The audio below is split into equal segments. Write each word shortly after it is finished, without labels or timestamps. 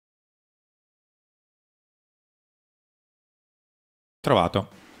Trovato.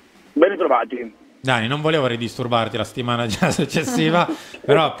 Ben ritrovati. Dani, non volevo ridisturbarti la settimana già successiva,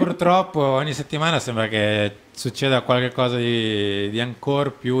 però purtroppo ogni settimana sembra che succeda qualcosa di ancora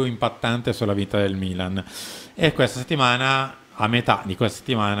più impattante sulla vita del Milan. E questa settimana, a metà di questa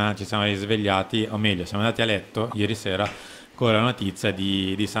settimana, ci siamo risvegliati, o meglio, siamo andati a letto ieri sera con la notizia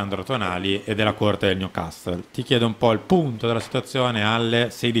di Sandro Tonali e della corte del Newcastle. Ti chiedo un po' il punto della situazione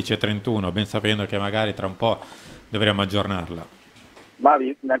alle 16:31, ben sapendo che magari tra un po' dovremo aggiornarla. Ma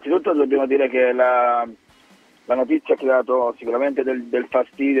innanzitutto dobbiamo dire che la notizia ha creato sicuramente del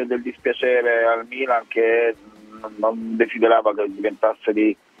fastidio e del dispiacere al Milan, che non desiderava che diventasse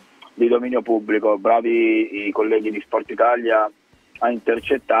di dominio pubblico. Bravi i colleghi di Sport Italia a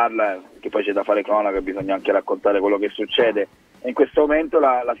intercettarla, che poi c'è da fare cronaca, bisogna anche raccontare quello che succede. E in questo momento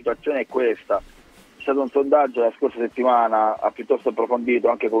la situazione è questa. C'è stato un sondaggio la scorsa settimana, piuttosto approfondito,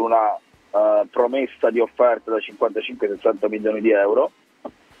 anche con una promessa di offerta da 55-60 milioni di euro.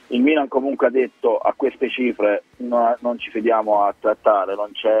 Il Milan comunque ha detto: a queste cifre non ci sediamo a trattare,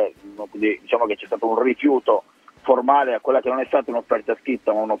 diciamo che c'è stato un rifiuto formale a quella che non è stata un'offerta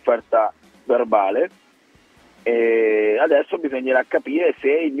scritta ma un'offerta verbale, e adesso bisognerà capire se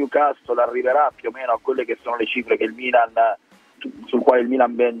il Newcastle arriverà più o meno a quelle che sono le cifre che sul quale il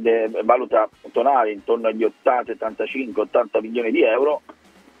Milan valuta Tonali, intorno agli 80, 75, 80 milioni di euro.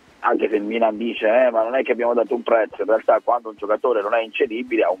 Anche se il Milan dice ma non è che abbiamo dato un prezzo, in realtà quando un giocatore non è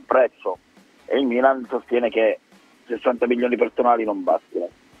incedibile ha un prezzo, e il Milan sostiene che 60 milioni per Tonali non bastano.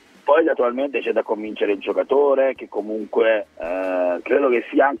 Poi naturalmente c'è da convincere il giocatore, che comunque credo che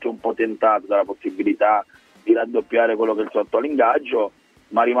sia anche un po' tentato dalla possibilità di raddoppiare quello che è il suo attuale ingaggio,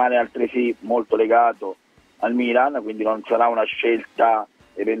 ma rimane altresì molto legato al Milan, quindi non sarà una scelta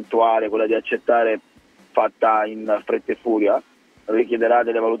eventuale quella di accettare fatta in fretta e furia, richiederà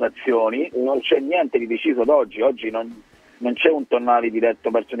delle valutazioni. Non c'è niente di deciso ad oggi non c'è un Tonali diretto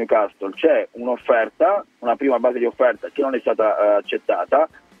verso Newcastle, c'è un'offerta, una prima base di offerta che non è stata accettata.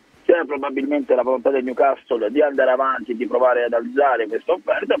 C'è probabilmente la volontà del Newcastle di andare avanti, di provare ad alzare questa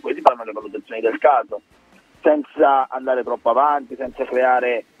offerta, e poi si fanno le valutazioni del caso, senza andare troppo avanti, senza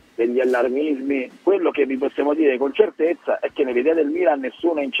creare degli allarmismi. Quello che vi possiamo dire con certezza è che nell'idea del Milan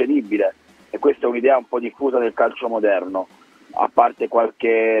nessuno è incedibile, e questa è un'idea un po' diffusa del calcio moderno, a parte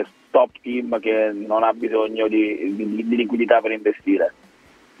qualche top team che non ha bisogno di liquidità per investire.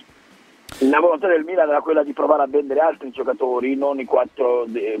 La volontà del Milan era quella di provare a vendere altri giocatori, non i quattro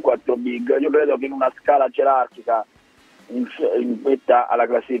big. Io credo che in una scala gerarchica in vetta alla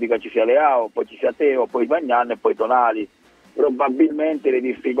classifica ci sia Leao, poi ci sia Teo, poi Vagnan e poi Tonali. Probabilmente le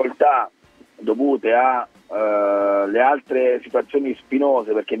difficoltà dovute alle altre situazioni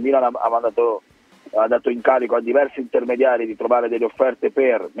spinose, perché il Milan ha dato incarico a diversi intermediari di trovare delle offerte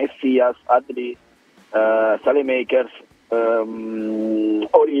per Messias, Adli, Salemakers,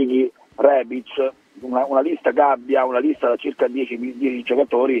 Origi, Rebic, una lista gabbia, una lista da circa 10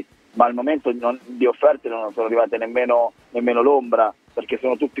 giocatori, ma al momento di offerte non sono arrivate nemmeno l'ombra, perché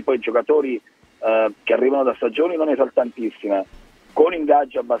sono tutti poi giocatori che arrivano da stagioni non esaltantissime, con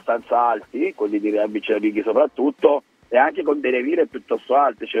ingaggi abbastanza alti, quelli di Rebic e Origi soprattutto, e anche con delle lire piuttosto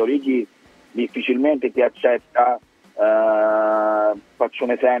alte. Cioè Origi difficilmente ti accetta, faccio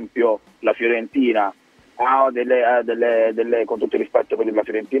un esempio, la Fiorentina ha con tutto il rispetto per la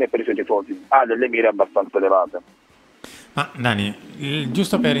Fiorentina e per i suoi tifosi, ha delle mire abbastanza elevate. Ma Dani,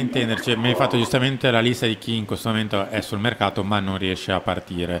 giusto per intenderci, mi hai fatto giustamente la lista di chi in questo momento è sul mercato ma non riesce a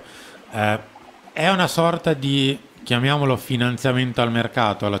partire. È una sorta di, chiamiamolo, finanziamento al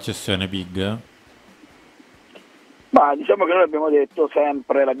mercato, alla cessione big? Ma diciamo che noi l'abbiamo detto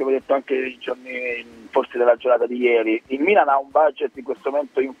sempre, l'abbiamo detto anche nei giorni, forse della giornata di ieri, il Milan ha un budget in questo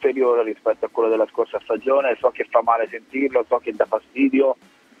momento inferiore rispetto a quello della scorsa stagione. So che fa male sentirlo, so che dà fastidio,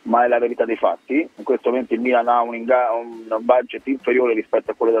 ma è la verità dei fatti. In questo momento il Milan ha un budget inferiore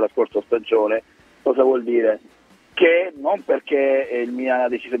rispetto a quello della scorsa stagione. Cosa vuol dire? Che non perché il Milan ha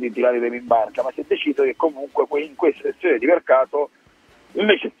deciso di tirare i remi in barca, ma si è deciso che comunque in queste sessioni di mercato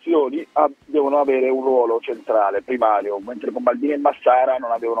le eccezioni devono avere un ruolo centrale, primario, mentre con Maldini e Massara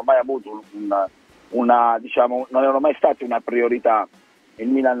non avevano mai avuto non erano mai stati una priorità. Il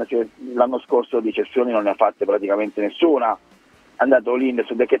Milan l'anno scorso di cessioni non ne ha fatte praticamente nessuna, è andato all'Inde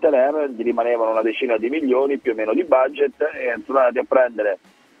su De Ketelaere, gli rimanevano una decina di milioni più o meno di budget, e sono andati a prendere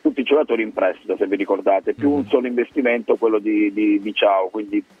tutti i giocatori in prestito, se vi ricordate, più un solo investimento, quello di Ciao,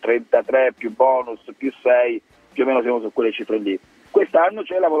 quindi 33 più bonus più 6, più o meno siamo su quelle cifre lì. Quest'anno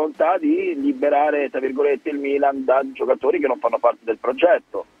c'è la volontà di liberare, tra virgolette, il Milan da giocatori che non fanno parte del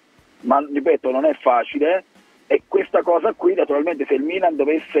progetto, ma ripeto, non è facile, e questa cosa qui, naturalmente, se il Milan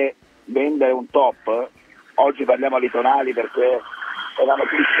dovesse vendere un top, oggi parliamo di Tonali perché è la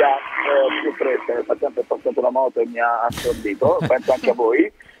notizia più fresca. Nel frattempo è passata una moto e mi ha assordito, penso anche a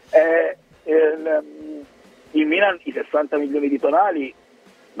voi. Il Milan i 60 milioni di Tonali,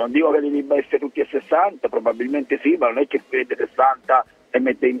 non dico che li debba essere tutti a 60, probabilmente sì, ma non è che prende 60 e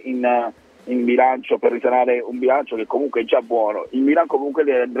mette in bilancio per risanare un bilancio che comunque è già buono. Il Milan comunque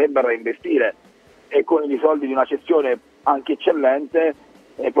li andrebbe a reinvestire, e con i soldi di una cessione anche eccellente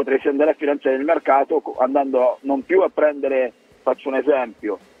potresti andare a finanziare il mercato, andando non più a prendere, faccio un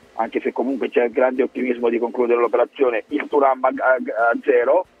esempio, anche se comunque c'è il grande ottimismo di concludere l'operazione, il Thuram a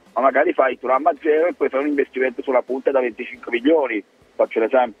zero, ma magari fai il Thuram a zero e poi fai un investimento sulla punta da 25 milioni, faccio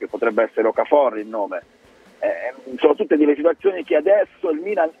l'esempio, potrebbe essere Okafor il nome. Sono tutte delle situazioni che adesso il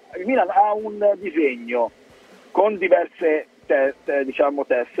Milan ha un disegno con diverse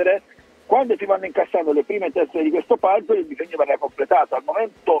tessere. Quando si vanno incassando le prime tessere di questo puzzle, il disegno verrà completato. Al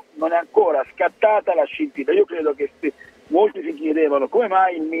momento non è ancora scattata la scintilla. Io credo che molti si chiedevano come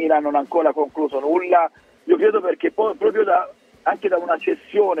mai il Milan non ha ancora concluso nulla. Io credo perché poi proprio anche da una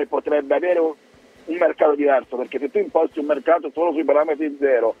cessione potrebbe avere un mercato diverso, perché se tu imposti un mercato solo sui parametri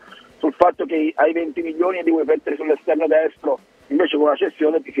zero, sul fatto che hai 20 milioni e li vuoi mettere sull'esterno destro, invece con una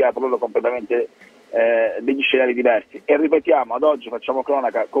cessione ti si aprono completamente degli scenari diversi. E ripetiamo, ad oggi facciamo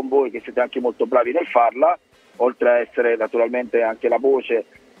cronaca con voi che siete anche molto bravi nel farla, oltre a essere naturalmente anche la voce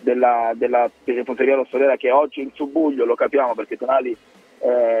della tifoseria rossonera, che oggi in subbuglio, lo capiamo perché Tonali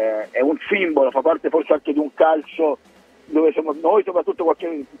è un simbolo, fa parte forse anche di un calcio dove noi, soprattutto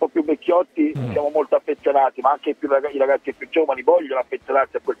un po' più vecchiotti, siamo molto affezionati, ma anche i ragazzi più giovani vogliono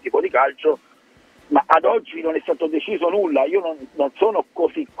affezionarsi a quel tipo di calcio. Ma ad oggi non è stato deciso nulla. Io non sono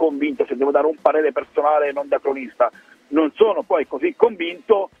così convinto, se devo dare un parere personale non da cronista, non sono poi così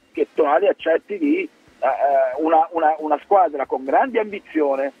convinto che Tonali accetti di una squadra con grande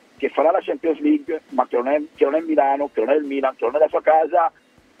ambizione, che farà la Champions League, ma che non è Milano, che non è il Milan, che non è la sua casa.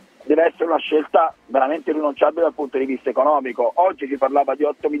 Deve essere una scelta veramente rinunciabile dal punto di vista economico. Oggi si parlava di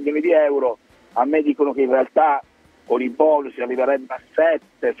 8 milioni di euro, a me dicono che in realtà con i bonus si arriverebbe a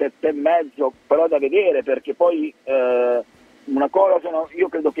 7 e mezzo, però da vedere, perché poi una cosa io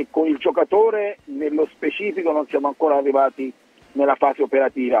credo che con il giocatore nello specifico non siamo ancora arrivati nella fase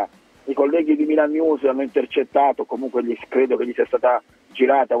operativa. I colleghi di Milan News hanno intercettato, comunque credo che gli sia stata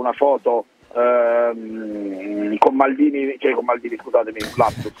girata una foto con Maldini, scusatemi,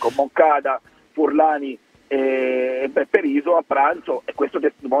 lapsus, con Moncada, Furlani e Bepperiso a pranzo, e questo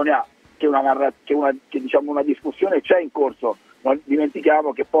testimonia che una discussione c'è in corso. Non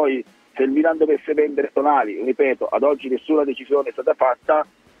dimentichiamo che poi se il Milan dovesse vendere Tonali, ripeto, ad oggi nessuna decisione è stata fatta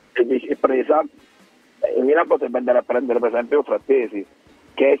e presa, il Milan potrebbe andare a prendere per esempio Frattesi,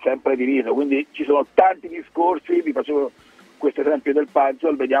 che è sempre diviso, quindi ci sono tanti discorsi. Vi facevo questo esempio del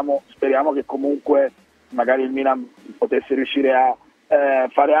puzzle, speriamo che comunque magari il Milan potesse riuscire a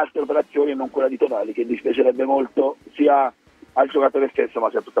fare altre operazioni e non quella di Tonali, che dispiacerebbe molto sia al giocatore stesso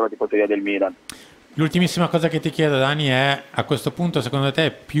ma sia a tutta la tifoseria del Milan. L'ultimissima cosa che ti chiedo, Dani, è: a questo punto secondo te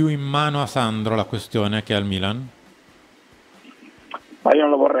è più in mano a Sandro la questione che al Milan? Ma io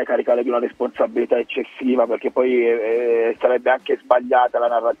non lo vorrei caricare di una responsabilità eccessiva, perché poi sarebbe anche sbagliata la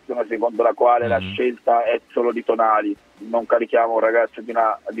narrazione secondo la quale la scelta è solo di Tonali. Non carichiamo un ragazzo di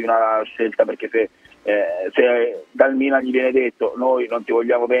una scelta, perché se dal Milan gli viene detto noi non ti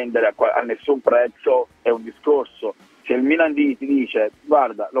vogliamo vendere a nessun prezzo, è un discorso. Se il Milan ti dice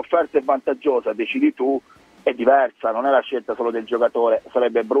guarda, l'offerta è vantaggiosa, decidi tu, è diversa, non è la scelta solo del giocatore,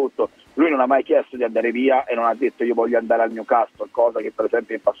 sarebbe brutto. Lui non ha mai chiesto di andare via e non ha detto io voglio andare al Newcastle, cosa che per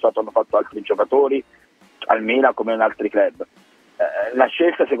esempio in passato hanno fatto altri giocatori al Milan come in altri club. La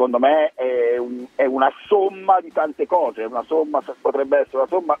scelta secondo me è una somma di tante cose, potrebbe essere una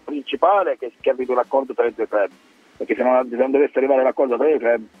somma principale che arrivi un accordo tra i due club, perché se non dovesse arrivare l'accordo tra i due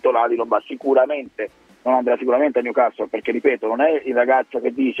club, Tonali non andrà sicuramente a Newcastle, perché ripeto, non è il ragazzo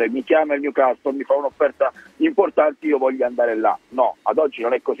che dice mi chiama il Newcastle, mi fa un'offerta importante, io voglio andare là. No, ad oggi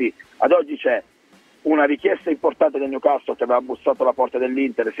non è così. Ad oggi c'è una richiesta importante del Newcastle che aveva bussato alla porta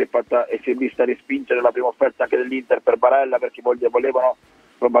dell'Inter e si è vista respingere la prima offerta anche dell'Inter per Barella, perché volevano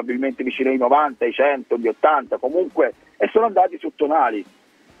probabilmente vicino ai 90, ai 100, agli 80 comunque, e sono andati su Tonali.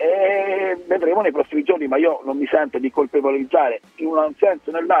 E vedremo nei prossimi giorni, ma io non mi sento di colpevolizzare in un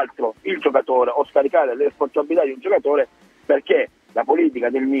senso o nell'altro il giocatore o scaricare le responsabilità di un giocatore, perché la politica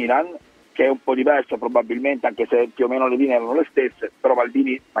del Milan, che è un po' diversa probabilmente, anche se più o meno le linee erano le stesse, però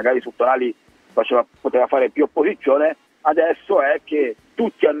Maldini magari su Tonali poteva fare più opposizione, adesso è che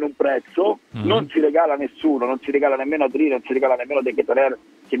tutti hanno un prezzo, non si regala nessuno, non si regala nemmeno Adri, non si regala nemmeno De Ketelaere,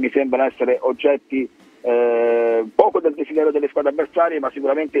 che mi sembrano essere oggetti poco del desiderio delle squadre avversarie, ma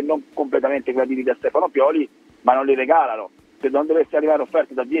sicuramente non completamente graditi da Stefano Pioli, ma non li regalano. se non dovesse arrivare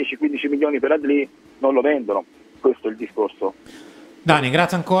offerte da 10-15 milioni per Adli, non lo vendono. Questo è il discorso. Dani,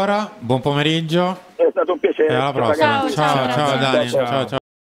 grazie ancora, buon pomeriggio. È stato un piacere. E alla prossima. Ciao Dani. Ciao.